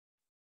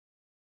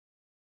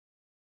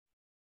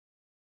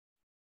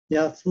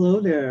Yes, hello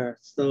there.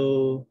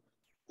 So,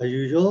 as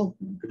usual,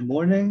 good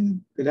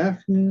morning, good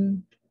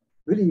afternoon,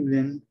 good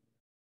evening,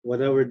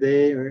 whatever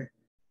day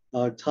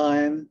or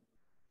time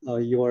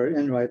you are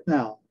in right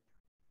now.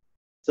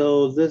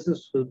 So,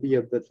 will be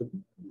a bit of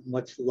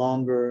much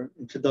longer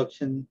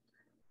introduction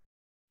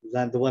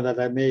than the one that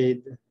I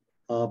made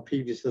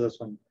previous to this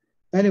one.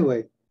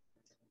 Anyway,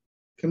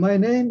 okay, my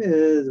name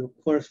is, of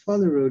course,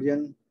 Father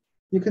Rodian.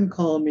 You can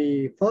call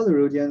me Father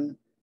Rodian,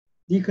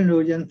 Deacon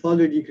Rodian,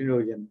 Father Deacon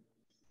Rodian.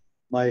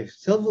 My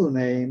civil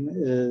name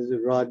is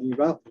Rodney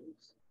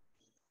Raffles.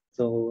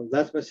 So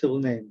that's my civil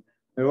name.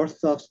 My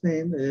Orthodox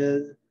name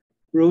is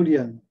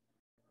Rodian.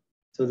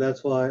 So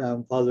that's why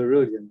I'm Father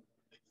Rodian.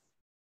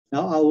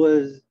 Now, I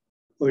was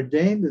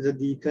ordained as a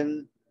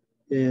deacon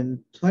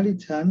in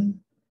 2010.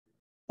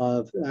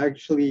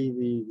 Actually,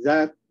 the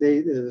exact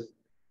date is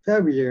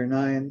February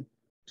 9,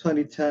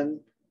 2010,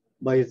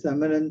 by His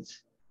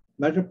Eminence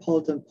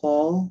Metropolitan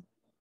Paul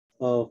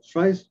of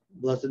thrice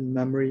blessed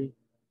memory.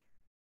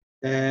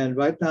 And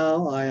right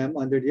now, I am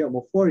under the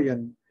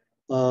Omophorion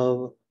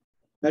of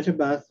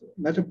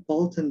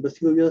Metropolitan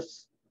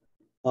Basilius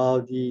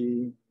of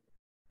the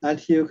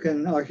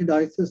Antiochian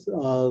Archdiocese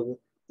of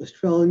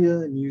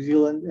Australia, New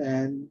Zealand,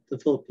 and the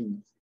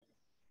Philippines.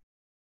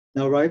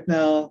 Now, right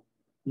now,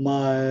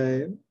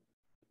 the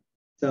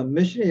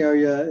mission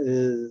area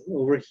is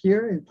over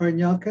here in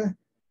Parañaque,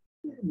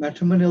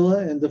 Metro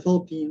Manila, in the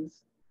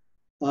Philippines.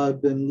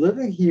 I've been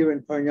living here in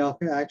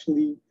Parañaque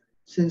actually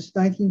since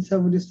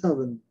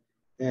 1977,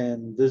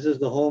 and this is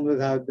the home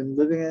that I've been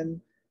living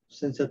in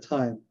since that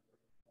time.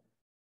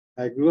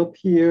 I grew up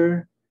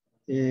here,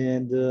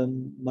 and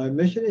my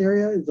mission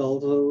area is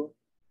also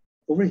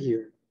over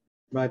here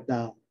right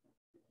now.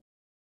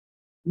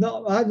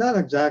 No, I'm not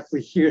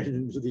exactly here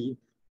in the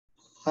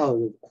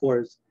house, of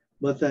course,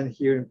 but then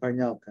here in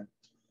Paranaque.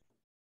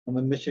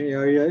 My mission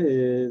area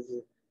is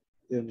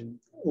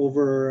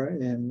over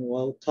in,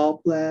 well,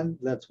 Topland,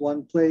 that's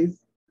one place.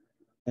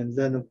 And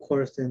then, of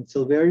course, in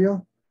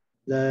Silverio,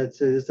 that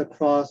is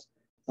across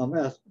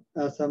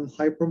SM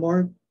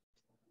Hypermart.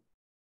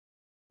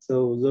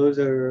 So those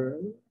are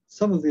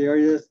some of the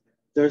areas.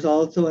 There's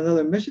also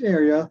another mission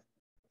area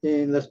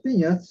in Las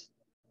Piñas,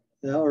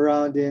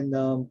 around in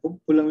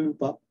Pulang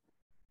Lupa.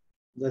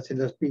 That's in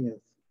Las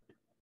Piñas.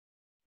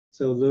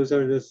 So those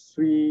are the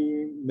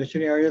three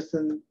mission areas.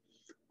 And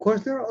of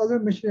course, there are other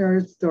mission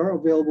areas that are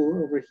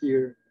available over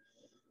here.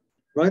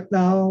 Right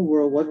now,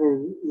 what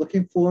we're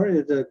looking for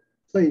is a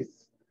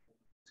place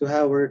to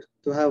have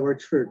our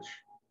church.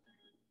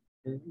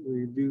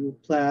 We do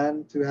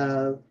plan to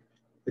have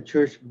a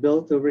church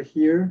built over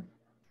here,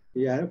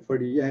 for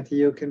the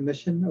Antiochian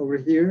mission over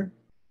here.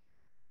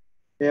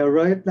 Yeah,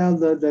 right now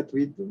that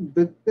we've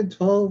been 10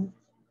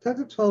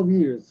 to 12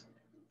 years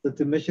that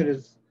the mission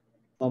is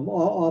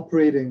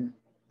operating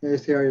in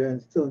this area,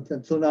 and still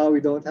until now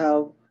we don't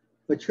have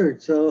a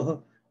church.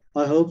 So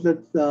I hope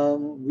that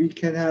we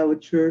can have a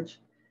church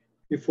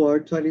before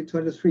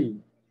 2023,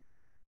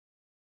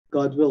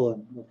 God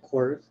willing, of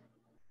course.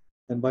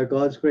 And by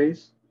God's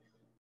grace,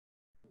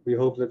 we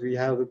hope that we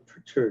have a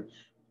church.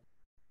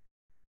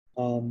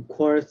 Of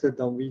course, that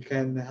we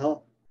can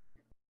help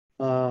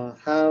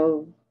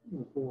have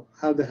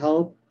the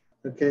help.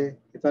 Okay,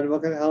 if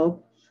anyone can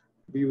help,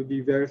 we would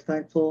be very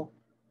thankful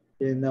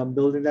in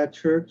building that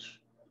church.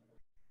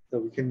 So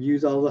we can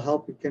use all the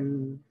help we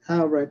can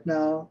have right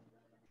now.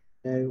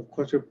 And of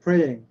course, we're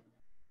praying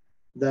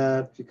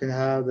that we can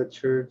have the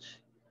church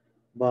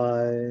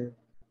by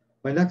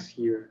next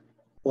year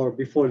or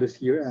before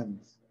this year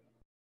ends.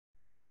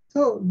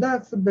 So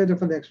that's a bit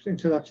of an extra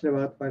introduction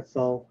about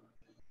myself.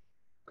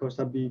 Of course,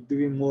 I'll be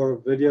doing more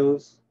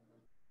videos.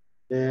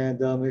 And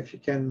if you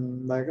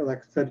can, like I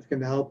said, if you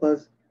can help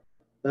us,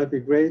 that'd be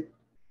great.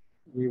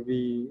 We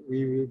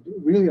would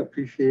really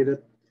appreciate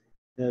it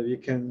if you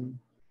can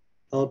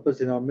help us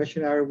in our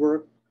missionary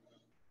work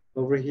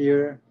over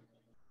here.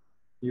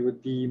 You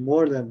would be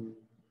more than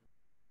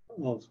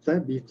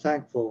be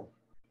thankful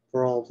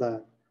for all of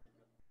that.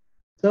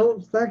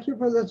 So thank you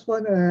for this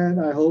one, and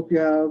I hope you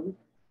have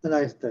a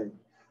nice day.